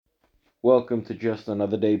Welcome to Just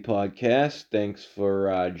Another Day podcast. Thanks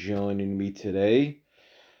for joining me today.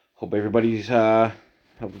 Hope everybody's been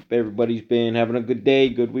having a good day,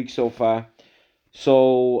 good week so far.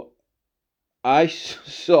 So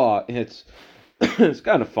saw it's it's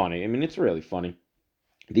kind of funny. I mean, it's really funny.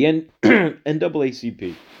 The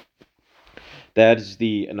NAACP. That is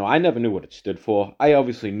the no. I never knew what it stood for. I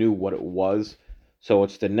obviously knew what it was. So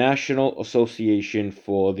it's the National Association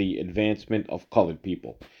for the Advancement of Colored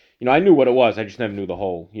People. I knew what it was. I just never knew the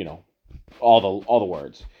whole, all the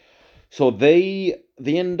words. So the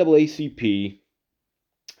NAACP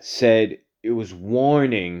said it was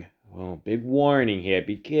warning, well, big warning here,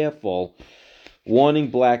 be careful,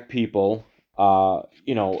 warning black people, about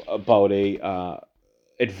a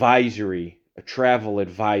travel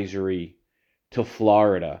advisory to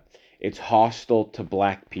Florida. It's hostile to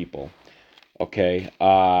black people. Okay,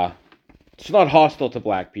 it's not hostile to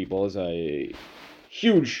black people. It's a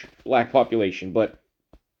huge black population, but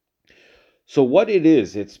so what it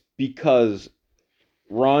is, it's because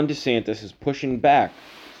Ron DeSantis is pushing back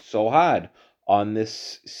so hard on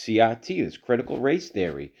this CRT, this critical race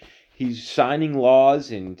theory. He's signing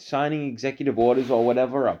laws and signing executive orders or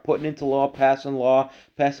whatever, or putting into law, passing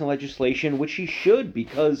legislation, which he should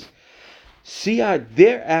because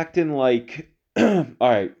they're acting like, all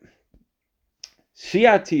right,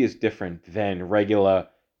 CRT is different than regular,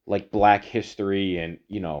 like black history and,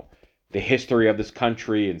 the history of this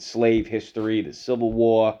country and slave history, the Civil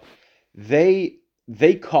War. They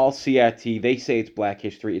they call CRT, they say it's black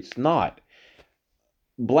history. It's not.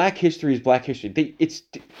 Black history is black history. It's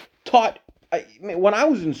taught. When I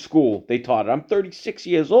was in school, they taught it. I'm 36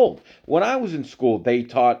 years old. When I was in school, they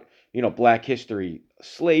taught, black history,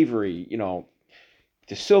 slavery,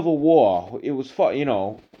 the Civil War. It was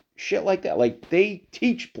fun, shit like that. Like, they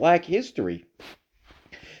teach black history.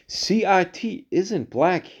 CRT isn't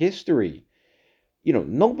black history.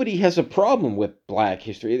 Nobody has a problem with black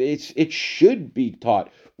history. It should be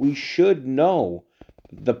taught. We should know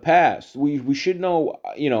the past. We should know,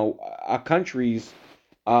 our country's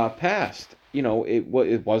past. It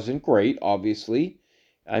wasn't great, obviously.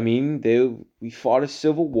 I mean, we fought a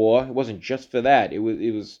civil war. It wasn't just for that. It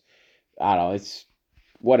was I don't know. It's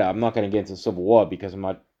whatever. I'm not gonna get into civil war because I'm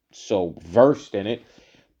not so versed in it.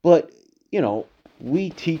 But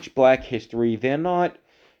we teach black history. They're not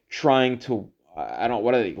trying to. I don't.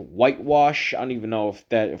 What are they? Whitewash. I don't even know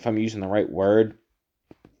if I'm using the right word.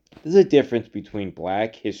 There's a difference between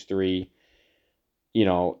black history,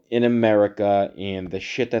 in America, and the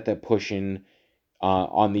shit that they're pushing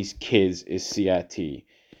on these kids is CRT.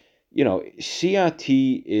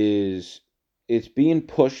 CRT is it's being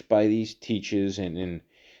pushed by these teachers and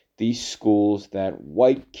these schools that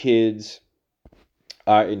white kids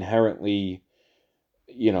are inherently,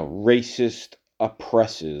 racist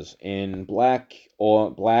oppressors, and black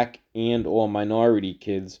and or minority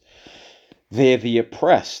kids, they're the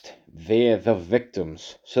oppressed. They're the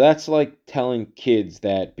victims. So that's like telling kids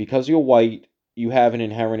that because you're white, you have an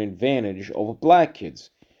inherent advantage over black kids.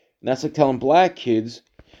 And that's like telling black kids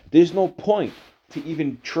there's no point to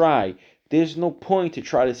even try. There's no point to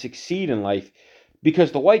try to succeed in life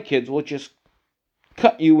because the white kids will just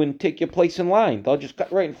cut you and take your place in line. They'll just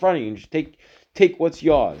cut right in front of you and just take what's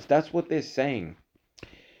yours. That's what they're saying.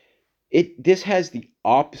 This has the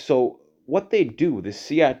so what they do, the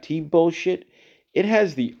CRT bullshit, it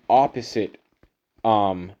has the opposite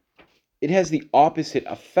um it has the opposite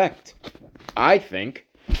effect, I think,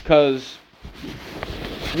 because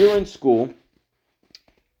you're in school,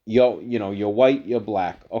 you're white, you're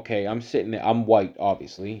black. Okay, I'm sitting there, I'm white,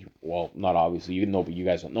 obviously. Well, not obviously, but you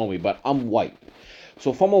guys don't know me, but I'm white.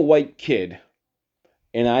 So if I'm a white kid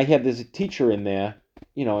and there's a teacher in there,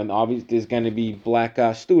 and obviously there's going to be black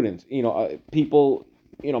students, people,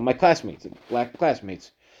 my classmates, black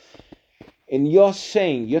classmates, and you're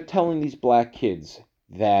telling these black kids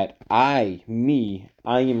that I am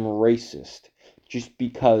racist just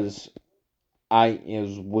because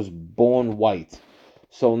was born white.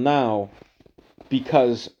 So now,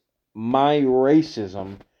 because my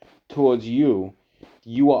racism towards you,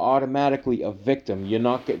 you are automatically a victim.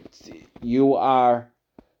 You are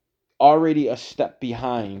already a step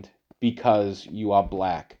behind because you are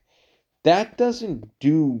black. That doesn't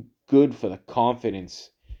do good for the confidence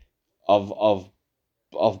of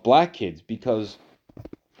black kids because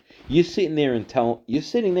you're sitting there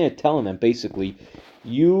telling them basically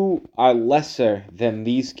you are lesser than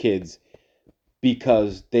these kids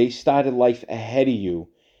because they started life ahead of you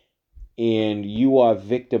and you are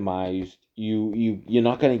victimized. You're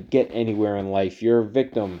not going to get anywhere in life. You're a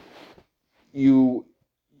victim. You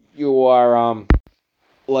are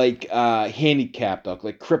like handicapped,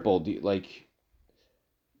 like crippled, like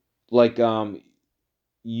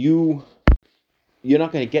you you're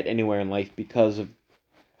not going to get anywhere in life because of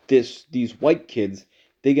these white kids.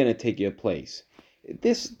 They're going to take your place.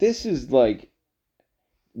 This is like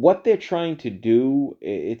what they're trying to do.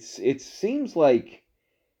 It seems like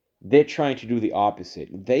they're trying to do the opposite.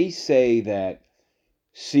 They say that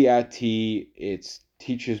CRT it's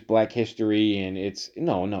teaches Black history, and it's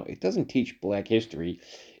no, it doesn't teach Black history.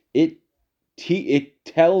 It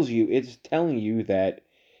it's telling you that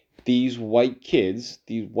these white kids,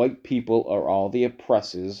 these white people are all the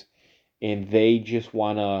oppressors, and they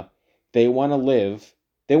wanna live.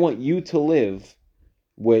 They want you to live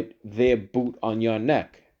with their boot on your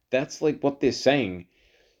neck. That's like what they're saying.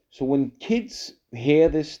 So when kids hear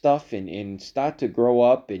this stuff and start to grow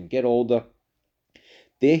up and get older,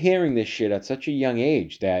 they're hearing this shit at such a young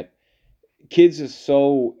age that kids are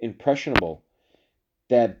so impressionable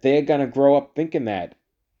that they're gonna grow up thinking that,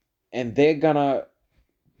 and they're gonna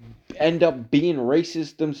end up being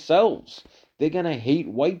racist themselves. They're gonna hate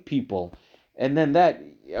white people, and then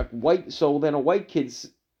then a white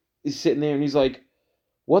is sitting there and he's like,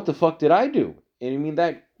 "What the fuck did I do?" And I mean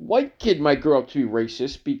that white kid might grow up to be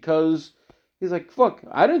racist because he's like, "Fuck,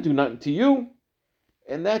 I didn't do nothing to you,"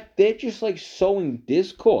 and that they're just like sowing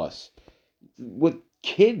discourse with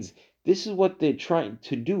kids. This is what they're trying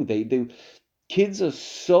to do. They kids are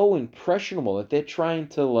so impressionable that they're trying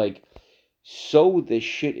to like sow this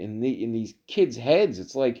shit in these kids' heads.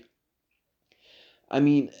 It's like, I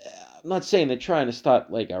mean, I'm not saying they're trying to start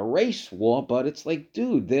like a race war, but it's like,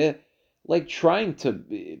 dude, they're like trying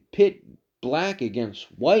to pit black against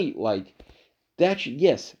white. Like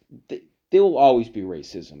yes, there will always be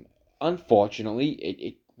racism. Unfortunately,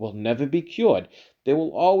 it will never be cured. There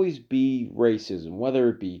will always be racism, whether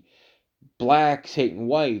it be blacks hating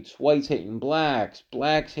whites, whites hating blacks,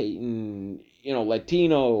 blacks hating,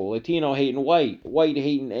 Latino hating white, white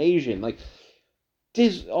hating Asian. Like,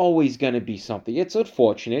 there's always going to be something. It's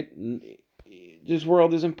unfortunate. This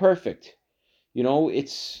world isn't perfect.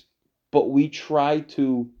 But we try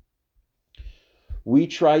to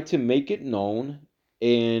make it known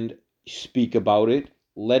and speak about it.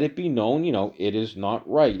 Let it be known, it is not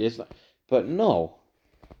right. It's not, but no,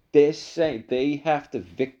 they're saying they have to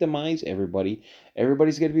victimize everybody.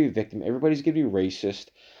 Everybody's going to be a victim. Everybody's going to be racist.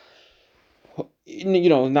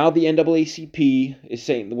 Now the NAACP is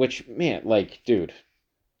saying, which, man, like, dude,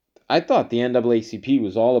 I thought the NAACP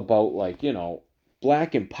was all about, like,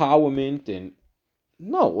 black empowerment. And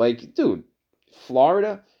no, like, dude,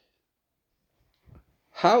 Florida,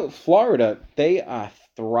 they are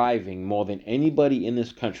thriving more than anybody in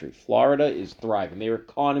this country. Florida is thriving. Their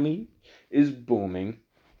economy is booming.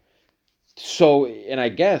 So, and I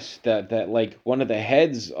guess that like one of the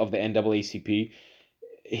heads of the NAACP,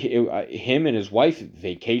 him and his wife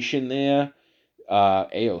vacation there.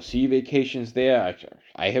 AOC vacations there.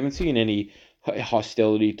 I haven't seen any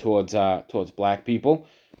hostility towards black people.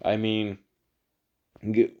 I mean,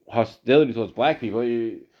 hostility towards black people,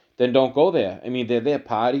 then don't go there. I mean, they're there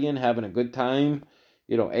partying, having a good time.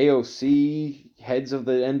 AOC, heads of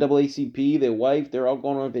the NAACP, their wife, they're all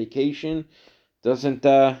going on vacation. Doesn't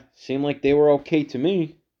seem like they were okay to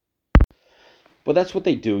me. But that's what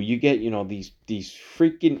they do. You get, these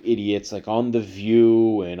freaking idiots like on The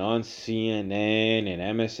View and on CNN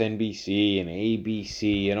and MSNBC and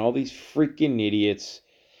ABC and all these freaking idiots.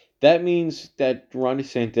 That means that Ron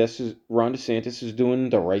DeSantis is doing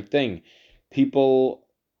the right thing. People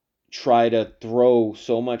try to throw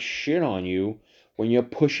so much shit on you when you're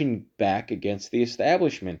pushing back against the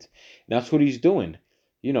establishment. And that's what he's doing.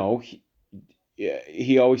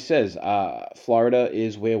 He always says, Florida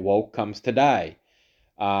is where woke comes to die.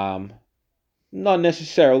 Um, Not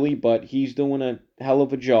necessarily, but he's doing a hell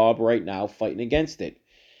of a job right now fighting against it.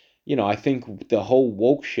 I think the whole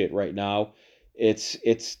woke shit right now, it's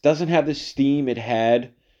doesn't have the steam it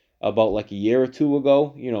had about like a year or two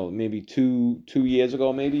ago. Maybe two years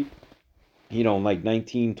ago, maybe. Like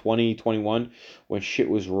 19, 20, 21, when shit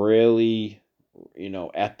was really,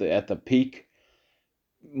 at the peak.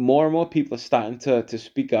 More and more people are starting to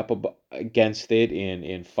speak up against it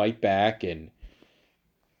and fight back. And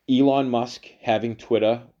Elon Musk having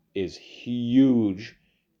Twitter is huge.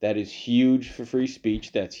 That is huge for free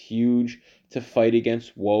speech. That's huge to fight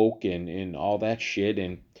against woke and all that shit.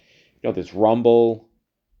 And there's Rumble,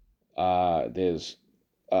 there's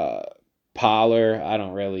uh, Parler. I'm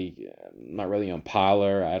not really on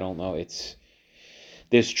Parler. I don't know.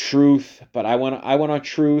 There's Truth, but I went on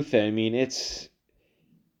Truth. I mean, it's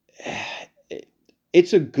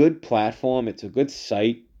a good platform. It's a good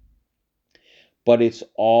site, but it's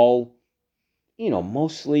all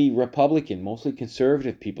mostly Republican, mostly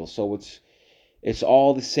conservative people. So it's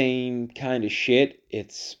all the same kind of shit.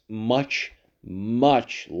 It's much,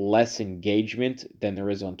 much less engagement than there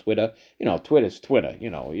is on Twitter. Twitter's Twitter.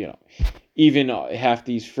 Even half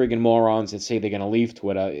these friggin' morons that say they're gonna leave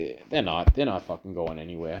Twitter, they're not. They're not fucking going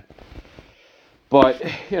anywhere. But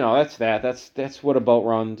that's that. That's what about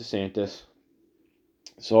Ron DeSantis.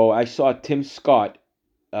 So I saw Tim Scott.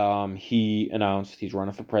 He announced he's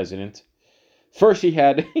running for president. First,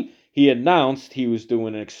 he announced he was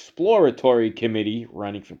doing an exploratory committee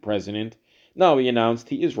running for president. Now he announced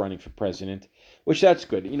he is running for president, which that's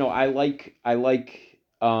good. I like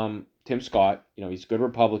Tim Scott. He's a good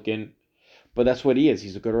Republican, but that's what he is.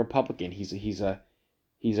 He's a good Republican. He's a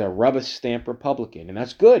rubber stamp Republican, and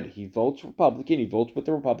that's good. He votes Republican. He votes with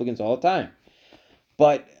the Republicans all the time.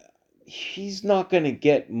 But he's not going to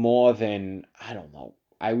get more than, I don't know.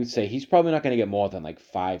 I would say he's probably not going to get more than like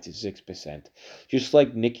 5 to 6%. Just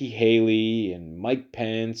like Nikki Haley and Mike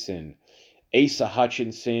Pence and Asa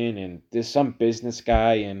Hutchinson, and there's some business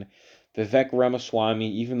guy and Vivek Ramaswamy,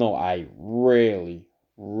 even though I really,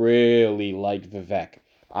 really like Vivek.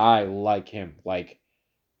 I like him. Like,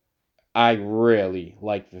 I really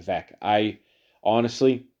like Vivek.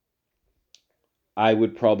 Honestly, I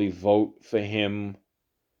would probably vote for him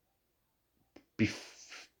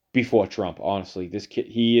before Trump. Honestly, this kid,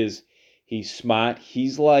 he's smart. He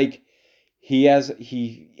has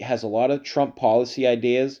a lot of Trump policy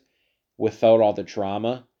ideas without all the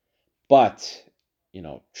drama. But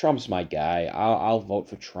Trump's my guy. I'll vote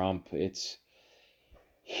for Trump.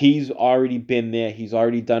 He's already been there. He's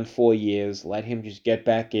already done 4 years. Let him just get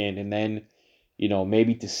back in, and then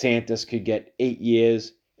maybe DeSantis could get 8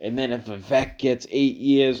 years, and then if Vivek gets 8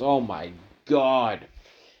 years, oh my God.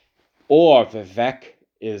 Or Vivek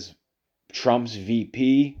is Trump's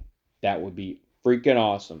VP, that would be freaking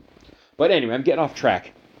awesome. But anyway, I'm getting off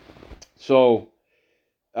track. So,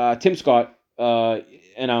 Tim Scott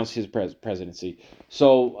announced his presidency.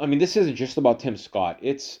 So, I mean, this isn't just about Tim Scott.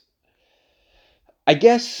 I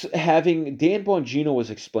guess having Dan Bongino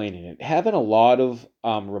was explaining it. Having a lot of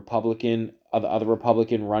other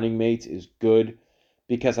Republican running mates is good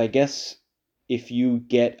because I guess if you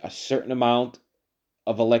get a certain amount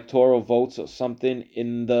of electoral votes or something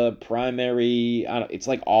in the primary, it's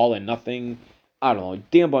like all and nothing. I don't know.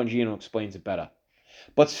 Dan Bongino explains it better.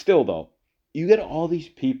 But still, though, you get all these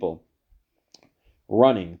people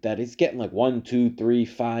running that it's getting like 1, 2, 3,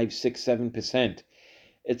 5, 6, 7%.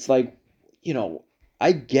 It's like, you know,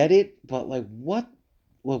 I get it, but like, what?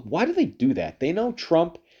 Well, why do they do that? They know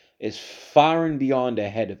Trump is far and beyond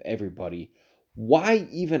ahead of everybody. Why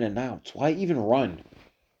even announce? Why even run?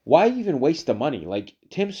 Why even waste the money? Like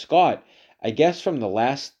Tim Scott, I guess from the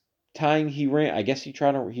last time he ran, I guess he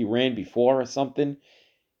ran before or something.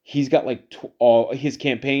 He's got like his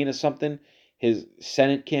campaign or something, his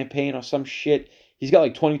Senate campaign or some shit. He's got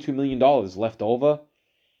like $22 million left over.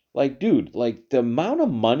 Like, dude, like the amount of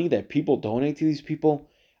money that people donate to these people,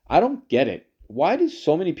 I don't get it. Why do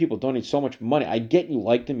so many people donate so much money? I get you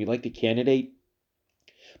like them, you like the candidate,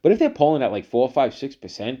 but if they're polling at like 4, 5,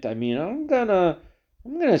 6%, I mean, I'm gonna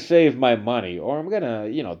save my money, or I'm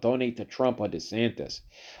gonna, donate to Trump or DeSantis.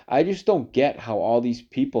 I just don't get how all these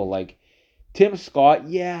people like Tim Scott.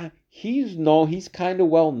 Yeah, he's kind of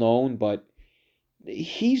well known, but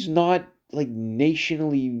he's not like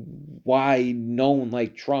nationally wide known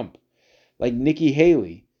like Trump. Like Nikki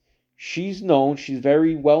Haley, she's known, she's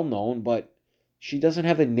very well known, but she doesn't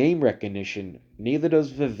have the name recognition. Neither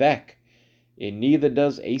does Vivek. And neither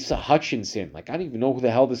does Asa Hutchinson. Like, I didn't even know who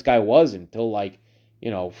the hell this guy was until, like,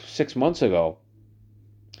 6 months ago.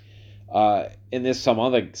 And there's some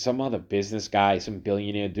other business guy, some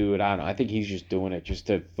billionaire dude. I don't know. I think he's just doing it just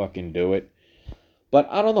to fucking do it. But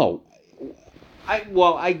I don't know.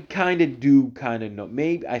 I kind of know.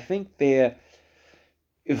 Maybe I think they're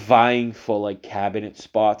vying for like cabinet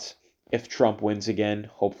spots if Trump wins again.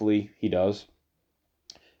 Hopefully he does.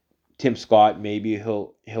 Tim Scott, maybe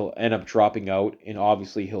he'll end up dropping out, and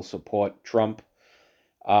obviously he'll support Trump.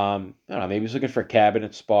 I don't know. Maybe he's looking for a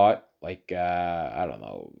cabinet spot, like I don't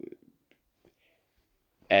know,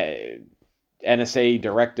 NSA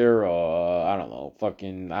director, or I don't know,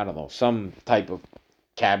 I don't know, some type of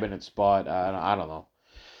cabinet spot. I don't know,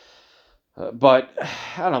 but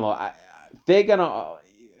I don't know. They're gonna.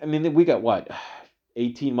 I mean, we got what,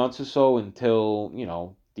 18 months or so until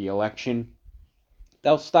the election.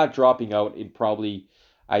 They'll start dropping out in probably,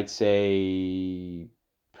 I'd say,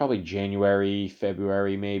 probably January,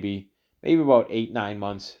 February, maybe about 8, 9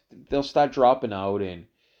 months. They'll start dropping out, and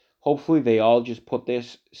hopefully they all just put their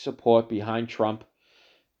support behind Trump.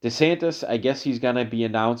 DeSantis, I guess he's gonna be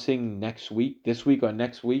announcing this week or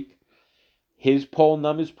next week. His poll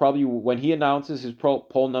numbers probably, when he announces his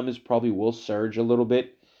poll numbers, probably will surge a little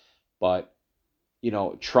bit. But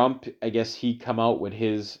Trump, I guess he come out with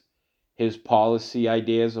his policy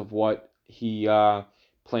ideas of what he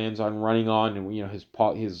plans on running on, and his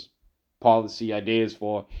policy ideas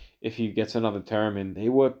for if he gets another term, and they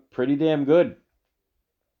were pretty damn good.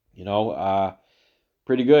 You know,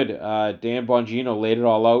 pretty good. Dan Bongino laid it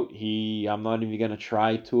all out. I'm not even gonna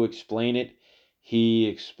try to explain it. He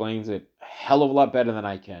explains it a hell of a lot better than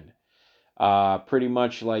I can. Pretty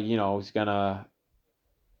much like he's gonna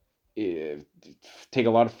uh, take a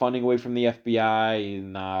lot of funding away from the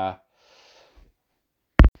FBI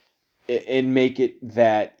and make it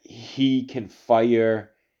that he can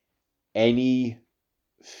fire any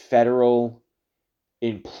federal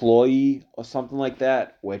employee or something like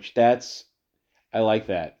that. Which I like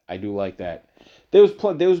that. I do like that. There was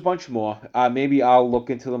a bunch more. Maybe I'll look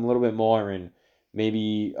into them a little bit more and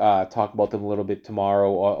maybe talk about them a little bit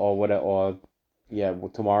tomorrow or whatever. Or yeah,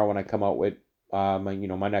 tomorrow when I come out with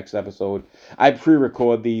my next episode. I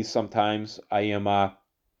pre-record these sometimes. I am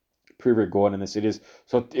pre-recording this. It is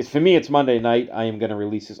so. For me. It's Monday night. I am gonna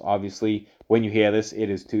release this. Obviously, when you hear this, it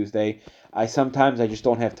is Tuesday. I just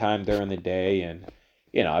don't have time during the day, and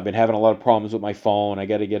I've been having a lot of problems with my phone. I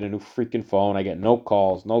got to get a new freaking phone. I get no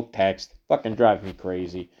calls, no text. Fucking drive me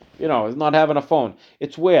crazy. It's not having a phone.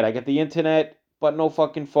 It's weird. I get the internet, but no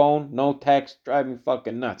fucking phone, no text. Drive me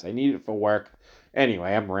fucking nuts. I need it for work.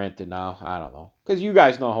 Anyway, I'm ranting now. I don't know. Because you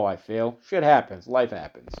guys know how I feel. Shit happens. Life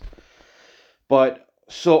happens. But,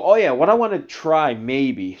 so, oh yeah, what I want to try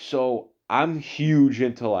maybe. So, I'm huge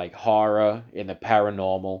into like horror and the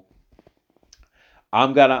paranormal.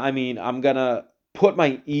 I'm gonna put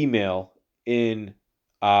my email in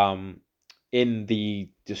um in the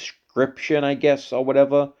description, I guess, or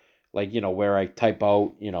whatever. Like, where I type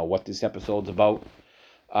out, what this episode's about.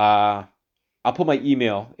 Uh I'll put my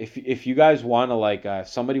email. If you guys wanna like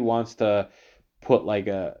somebody wants to put like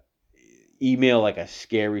a email like a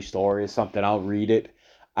scary story or something, I'll read it.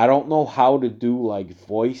 I don't know how to do like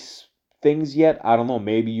voice things yet. I don't know.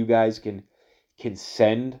 Maybe you guys can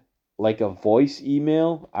send like a voice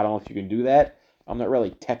email. I don't know if you can do that. I'm not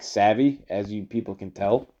really tech savvy, as you people can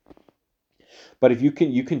tell. But if you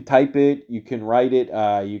can type it, you can write it.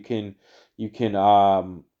 You can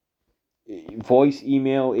voice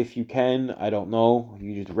email if you can. I don't know.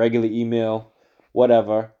 You just regular email,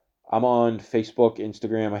 whatever. I'm on Facebook,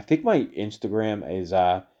 Instagram. I think my Instagram is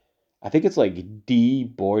I think it's like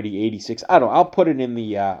dbordy86. I don't know. I'll put it in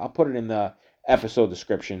the episode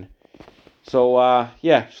description. So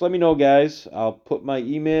yeah, just let me know, guys. I'll put my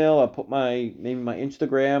email. I'll put maybe my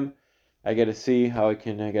Instagram. I gotta see how I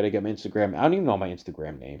can. I gotta get my Instagram. I don't even know my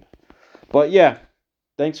Instagram name. But yeah,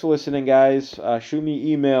 thanks for listening, guys. Shoot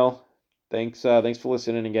me email. Thanks for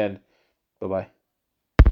listening again. Bye bye.